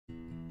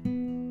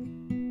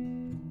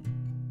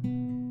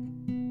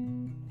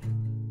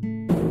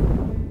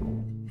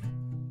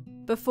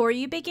Before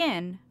you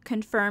begin,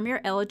 confirm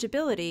your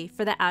eligibility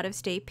for the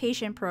out-of-state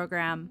patient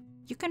program.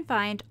 You can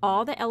find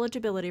all the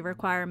eligibility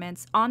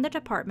requirements on the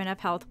Department of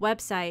Health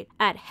website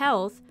at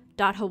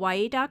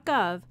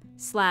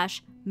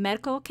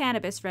health.hawaii.gov/medical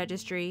cannabis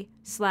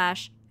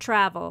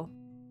registry/travel.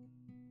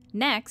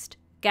 Next,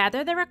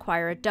 gather the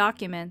required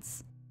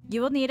documents.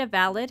 You will need a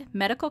valid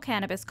medical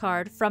cannabis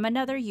card from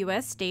another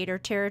U.S. state or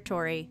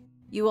territory.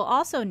 You will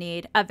also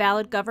need a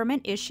valid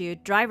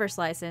government-issued driver's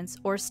license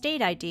or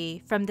state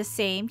ID from the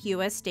same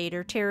U.S. state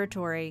or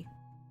territory.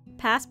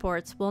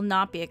 Passports will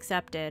not be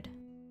accepted.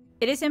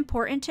 It is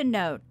important to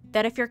note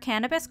that if your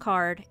cannabis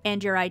card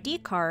and your ID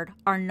card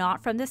are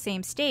not from the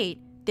same state,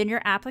 then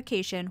your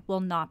application will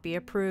not be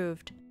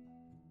approved.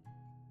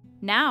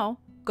 Now,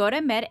 go to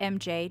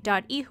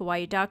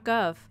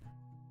medmj.ehawaii.gov.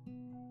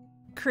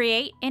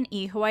 Create an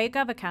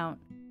eHawaii.gov account.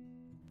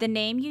 The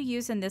name you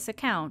use in this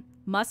account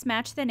must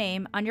match the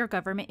name on your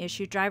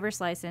government-issued driver's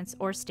license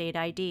or state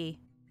ID.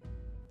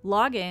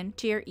 Log in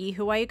to your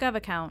eHawaii.gov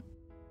account.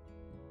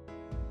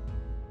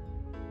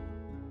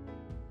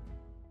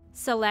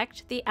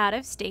 Select the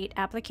out-of-state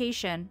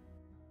application.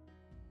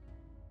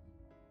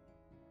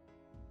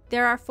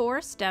 There are 4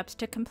 steps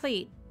to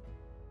complete.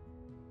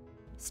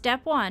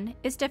 Step 1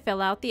 is to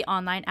fill out the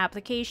online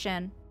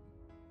application.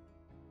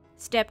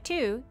 Step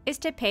 2 is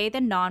to pay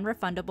the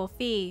non-refundable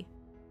fee.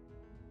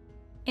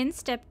 In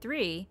Step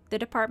 3, the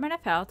Department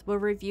of Health will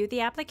review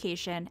the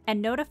application and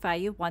notify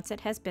you once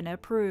it has been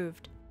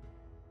approved.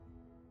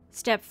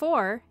 Step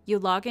 4, you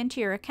log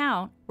into your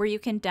account where you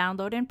can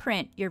download and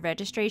print your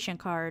registration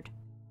card.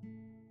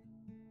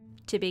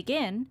 To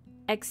begin,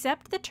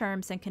 accept the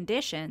terms and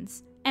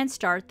conditions and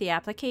start the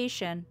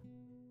application.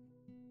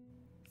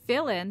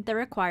 Fill in the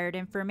required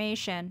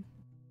information.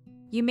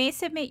 You may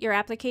submit your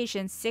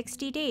application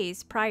 60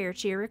 days prior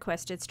to your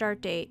requested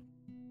start date.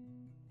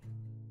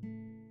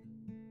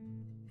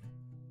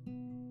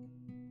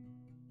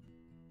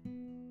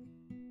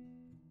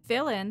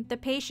 Fill in the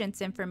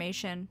patient's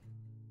information.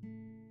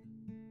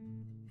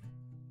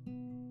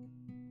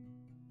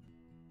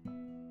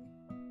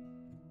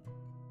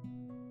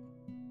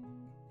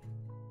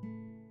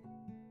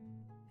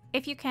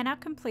 If you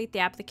cannot complete the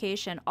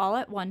application all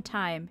at one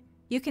time,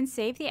 you can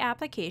save the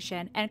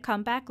application and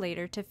come back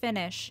later to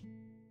finish.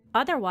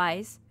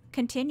 Otherwise,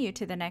 continue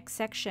to the next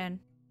section.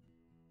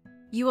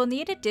 You will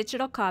need a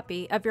digital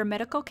copy of your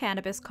medical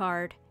cannabis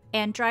card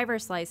and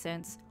driver's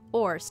license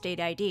or state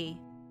ID.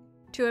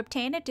 To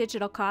obtain a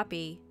digital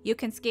copy, you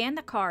can scan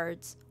the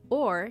cards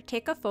or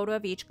take a photo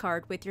of each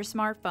card with your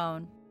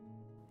smartphone.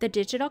 The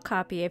digital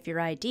copy of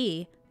your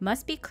ID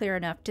must be clear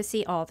enough to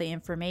see all the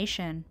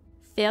information.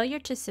 Failure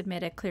to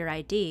submit a clear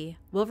ID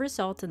will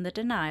result in the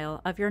denial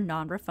of your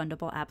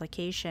non-refundable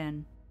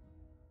application.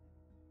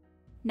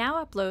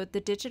 Now upload the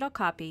digital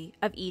copy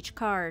of each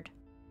card.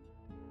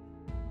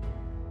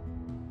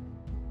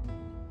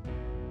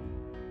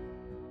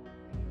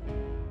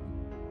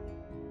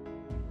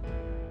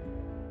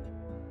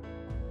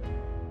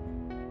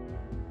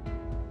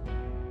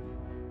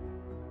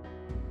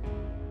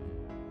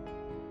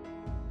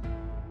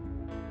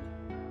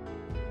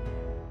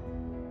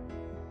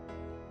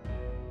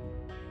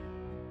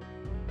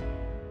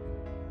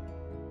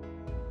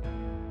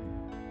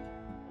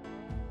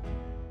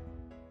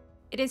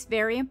 It is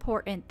very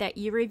important that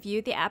you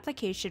review the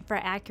application for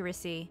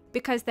accuracy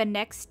because the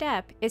next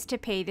step is to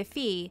pay the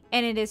fee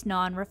and it is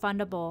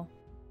non-refundable.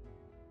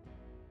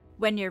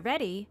 When you're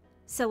ready,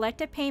 select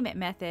a payment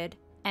method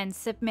and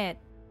submit.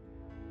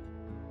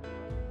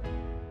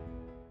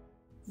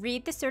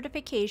 Read the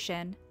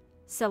certification,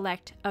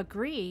 select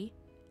Agree,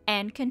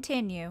 and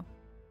Continue.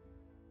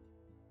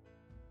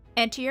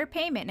 Enter your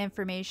payment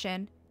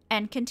information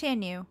and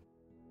continue.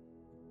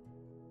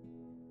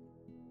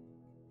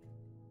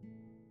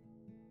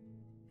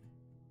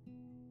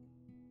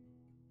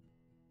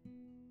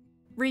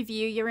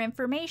 Review your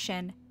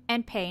information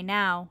and pay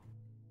now.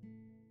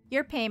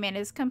 Your payment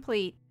is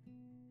complete.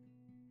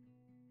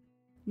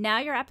 Now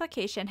your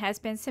application has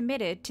been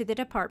submitted to the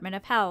Department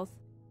of Health.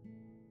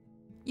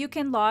 You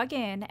can log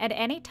in at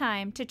any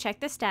time to check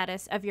the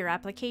status of your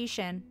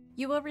application.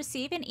 You will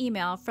receive an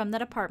email from the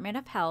Department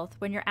of Health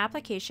when your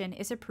application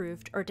is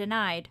approved or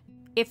denied.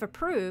 If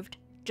approved,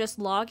 just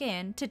log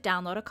in to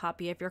download a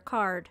copy of your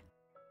card.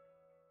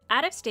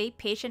 Out-of-state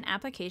patient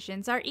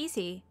applications are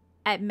easy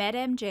at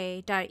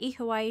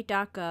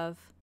medmj.ehawaii.gov.